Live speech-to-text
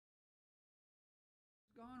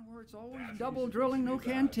Where it's always double drilling, no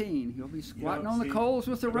canteen. He'll be squatting on the coals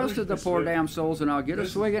with the rest of the poor damn souls, and I'll get a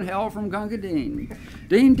swig in hell from Gunga Din.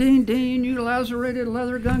 Dean, Dean, Dean, you lacerated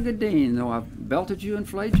leather Gunga Din. Though I've belted you and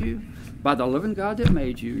flayed you, by the living God that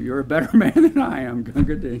made you, you're a better man than I am,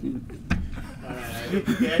 Gunga Din. I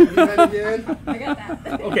got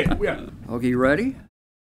that. Okay, yeah. Okay, you ready?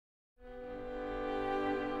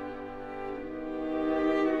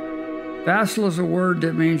 Facile is a word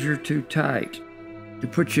that means you're too tight. To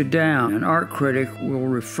put you down, an art critic will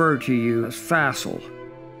refer to you as facile.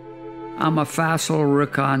 I'm a facile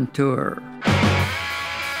raconteur.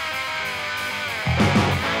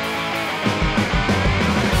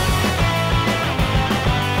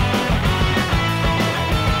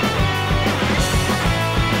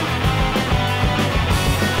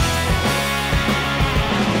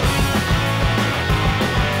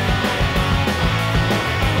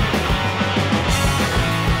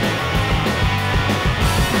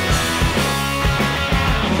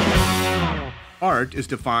 Art is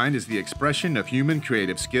defined as the expression of human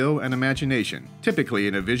creative skill and imagination, typically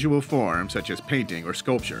in a visual form such as painting or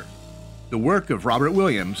sculpture. The work of Robert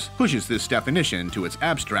Williams pushes this definition to its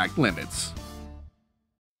abstract limits.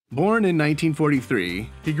 Born in 1943,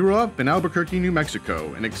 he grew up in Albuquerque, New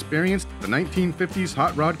Mexico, and experienced the 1950s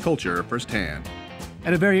hot rod culture firsthand.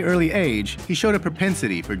 At a very early age, he showed a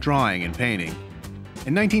propensity for drawing and painting.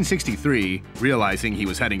 In 1963, realizing he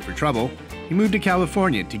was heading for trouble, he moved to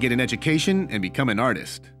California to get an education and become an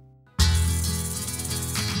artist.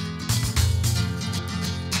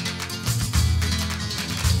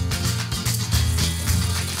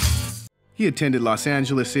 He attended Los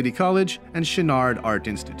Angeles City College and Chouinard Art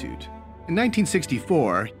Institute. In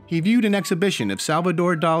 1964, he viewed an exhibition of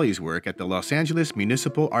Salvador Dali's work at the Los Angeles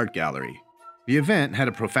Municipal Art Gallery. The event had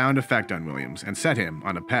a profound effect on Williams and set him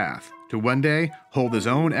on a path to one day hold his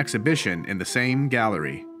own exhibition in the same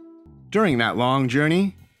gallery. During that long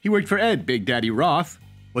journey, he worked for Ed Big Daddy Roth,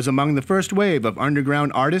 was among the first wave of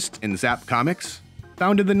underground artists in Zap Comix,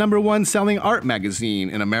 founded the #1 selling art magazine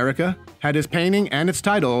in America, had his painting and its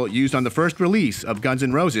title used on the first release of Guns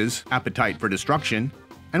N' Roses' Appetite for Destruction,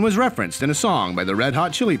 and was referenced in a song by the Red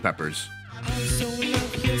Hot Chili Peppers.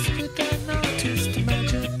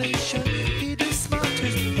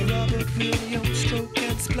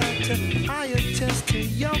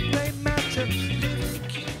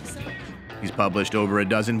 He's published over a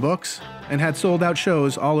dozen books and had sold-out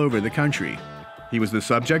shows all over the country. He was the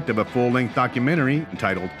subject of a full-length documentary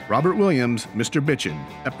entitled Robert Williams, Mr. Bitchin'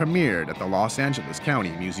 that premiered at the Los Angeles County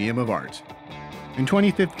Museum of Art. In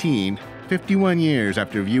 2015, 51 years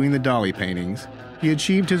after viewing the Dali paintings, he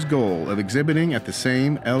achieved his goal of exhibiting at the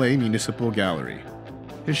same LA Municipal Gallery.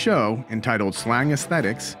 His show, entitled Slang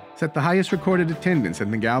Aesthetics, set the highest recorded attendance in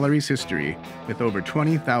the gallery's history with over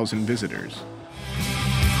 20,000 visitors.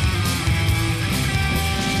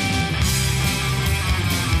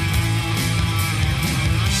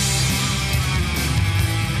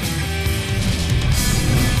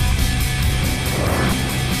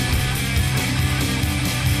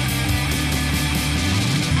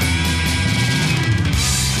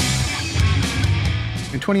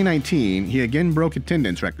 In 2019, he again broke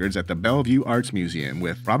attendance records at the Bellevue Arts Museum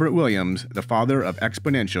with Robert Williams, the Father of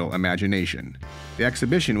Exponential Imagination. The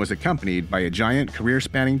exhibition was accompanied by a giant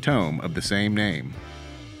career-spanning tome of the same name.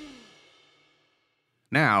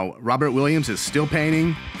 Now, Robert Williams is still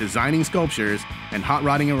painting, designing sculptures, and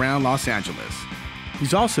hot-rodding around Los Angeles.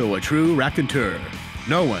 He's also a true raconteur.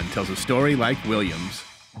 No one tells a story like Williams.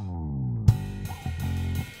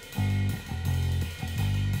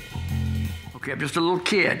 Okay, I'm just a little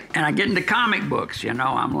kid, and I get into comic books, you know.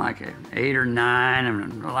 I'm like 8 or 9,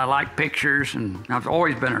 and I like pictures, and I've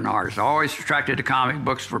always been an artist. I always attracted to comic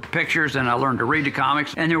books for pictures, and I learned to read the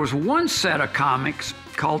comics. And there was one set of comics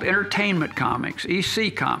called entertainment comics,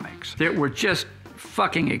 EC comics, that were just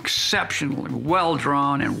fucking exceptionally well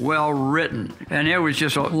drawn and well written. And it was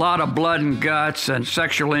just a lot of blood and guts and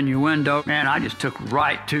sexual innuendo, and I just took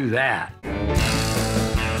right to that.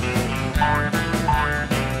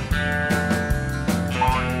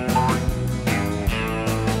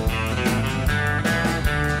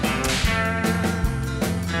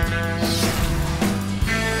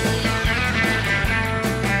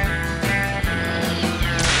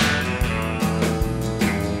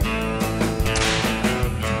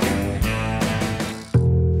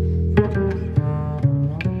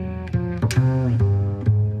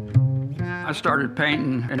 I started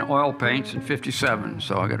painting in oil paints in '57,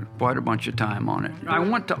 so I got quite a bunch of time on it. I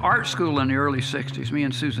went to art school in the early '60s, me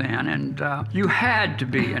and Suzanne, and you had to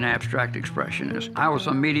be an abstract expressionist. I was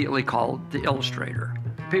immediately called the illustrator.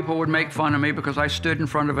 People would make fun of me because I stood in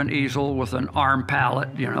front of an easel with an arm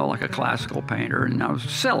palette, you know, like a classical painter, and I was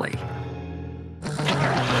silly.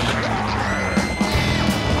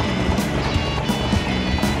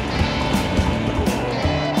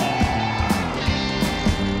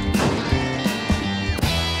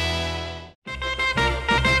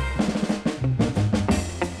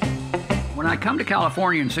 When I come to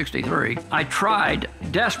California in '63, I tried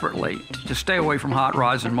desperately to stay away from hot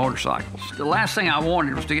rods and motorcycles. The last thing I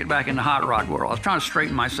wanted was to get back in the hot rod world. I was trying to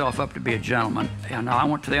straighten myself up to be a gentleman. And I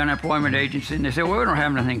went to the unemployment agency, and they said, well, we don't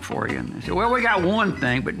have anything for you. And they said, well, we got one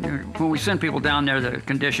thing, but when we send people down there, the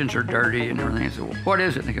conditions are dirty and everything. I said, well, what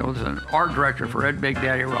is it? And they go, well, it's an art director for Ed Big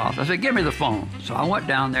Daddy Roth. I said, give me the phone. So I went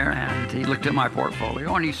down there, and he looked at my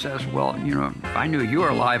portfolio, and he says, well, you know, if I knew you were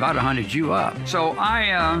alive, I'd have hunted you up. So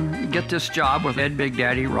I get this job with Ed Big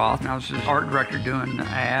Daddy Roth, and I was his art director doing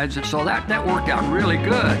ads, and so that worked out really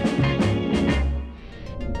good.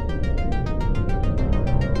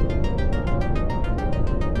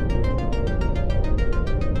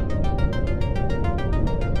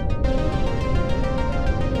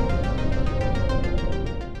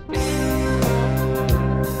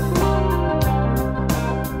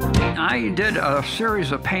 I did a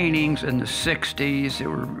series of paintings in the '60s. They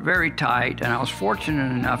were very tight, and I was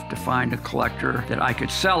fortunate enough to find a collector that I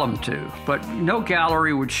could sell them to. But no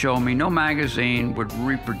gallery would show me, no magazine would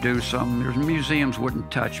reproduce them. There's museums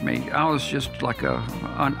wouldn't touch me. I was just like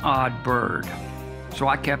an odd bird. So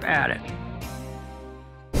I kept at it.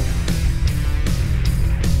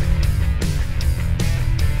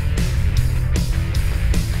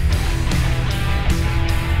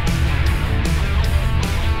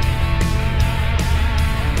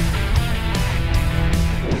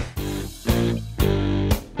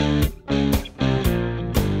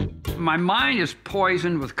 My mind is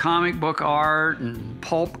poisoned with comic book art and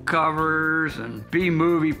pulp covers and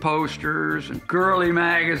B-movie posters and girly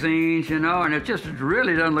magazines, you know, and it just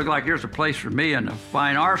really doesn't look like there's a place for me in the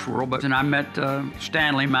fine arts world. But then I met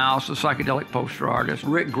Stanley Mouse, the psychedelic poster artist,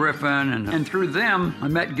 Rick Griffin, and through them, I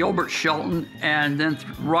met Gilbert Shelton, and then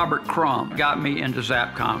Robert Crumb got me into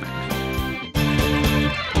Zap Comix.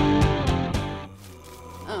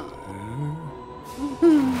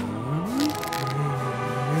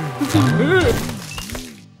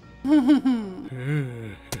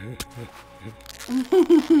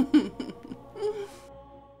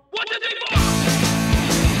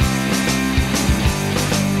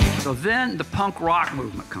 So then the punk rock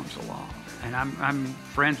movement comes along, and I'm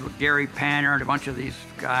friends with Gary Panner and a bunch of these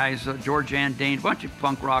guys, George Andine, a bunch of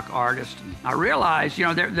punk rock artists. And I realized, you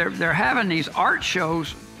know, they're having these art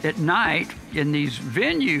shows at night in these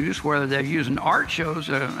venues where they're using art shows,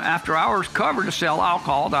 after hours cover to sell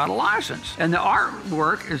alcohol without a license. And the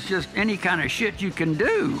artwork is just any kind of shit you can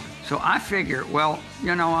do. So I figure, well,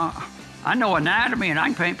 you know, I know anatomy and I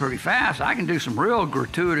can paint pretty fast. I can do some real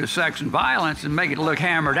gratuitous sex and violence and make it look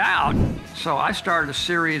hammered out. So I started a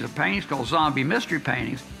series of paintings called Zombie Mystery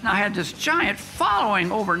Paintings. And I had this giant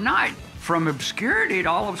following overnight. From obscurity to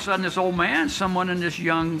all of a sudden this old man, someone in this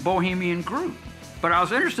young bohemian group. But I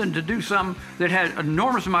was interested to do something that had an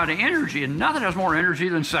enormous amount of energy, and nothing has more energy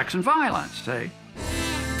than sex and violence, see?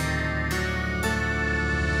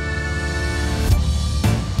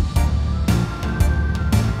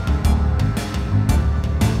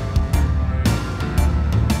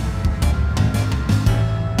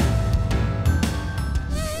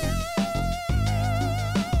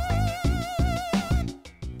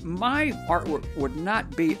 My artwork would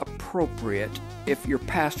not be appropriate if your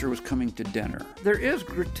pastor was coming to dinner. There is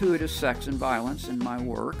gratuitous sex and violence in my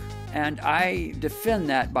work, and I defend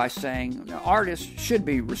that by saying artists should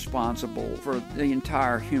be responsible for the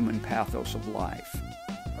entire human pathos of life.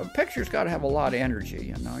 A picture's got to have a lot of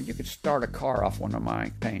energy, you know. You could start a car off one of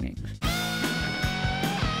my paintings.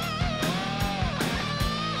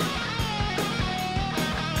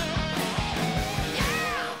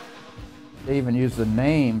 They even used the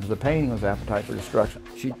names. The painting was Appetite for Destruction.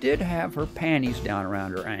 She did have her panties down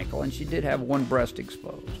around her ankle, and she did have one breast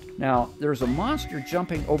exposed. Now, there's a monster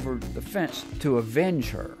jumping over the fence to avenge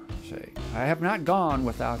her, see. I have not gone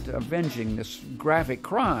without avenging this graphic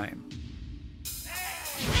crime.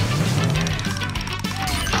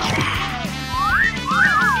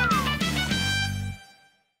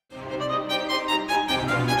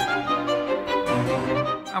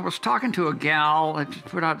 I was talking to a gal that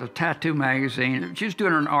put out the Tattoo magazine. She was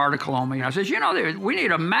doing an article on me. And I said, you know, we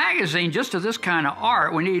need a magazine just of this kind of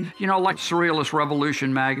art. We need, you know, like Surrealist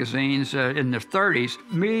Revolution magazines in the 30s.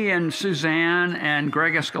 Me and Suzanne and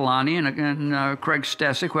Greg Escalante and Craig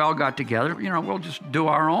Stesick, we all got together. You know, we'll just do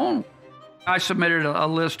our own. I submitted a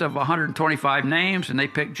list of 125 names, and they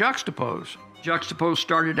picked Juxtapose. Juxtapose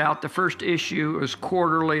started out, the first issue was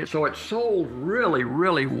quarterly, so it sold really,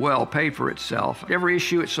 really well, paid for itself. Every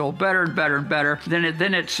issue it sold better and better and better. Then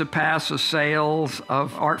it surpassed the sales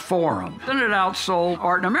of Art Forum. Then it outsold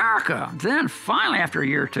Art in America. Then finally, after a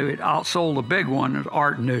year or two, it outsold the big one,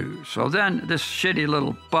 Art News. So then this shitty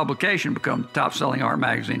little publication became the top-selling art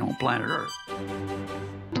magazine on planet Earth.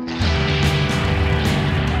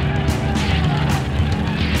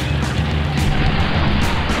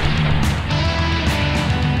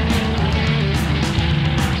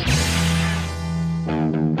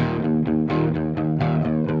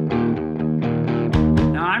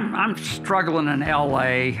 I'm struggling in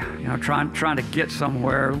LA, trying to get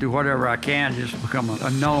somewhere, do whatever I can, just become a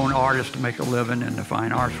known artist to make a living in the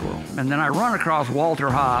fine arts world. And then I run across Walter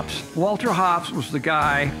Hopps. Walter Hopps was the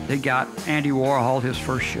guy that got Andy Warhol his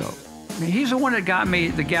first show. I mean, he's the one that got me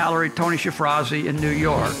the gallery Tony Shafrazi in New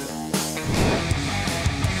York.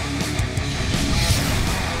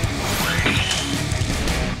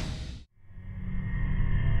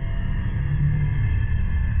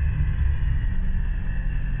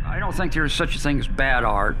 I don't think there's such a thing as bad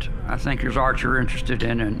art. I think there's art you're interested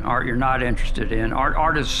in and art you're not interested in.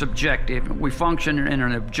 Art is subjective. We function in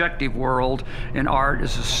an objective world, and art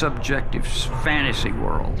is a subjective fantasy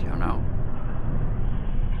world,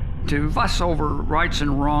 To fuss over rights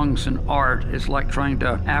and wrongs in art is like trying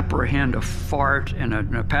to apprehend a fart in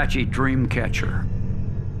an Apache dream catcher.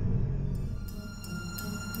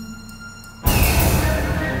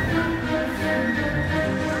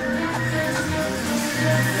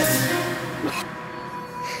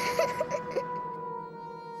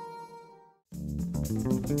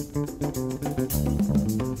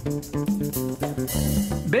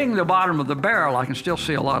 Being the bottom of the barrel, I can still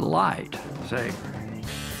see a lot of light, say.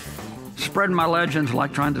 Spreading my legends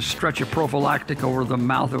like trying to stretch a prophylactic over the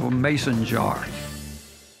mouth of a mason jar.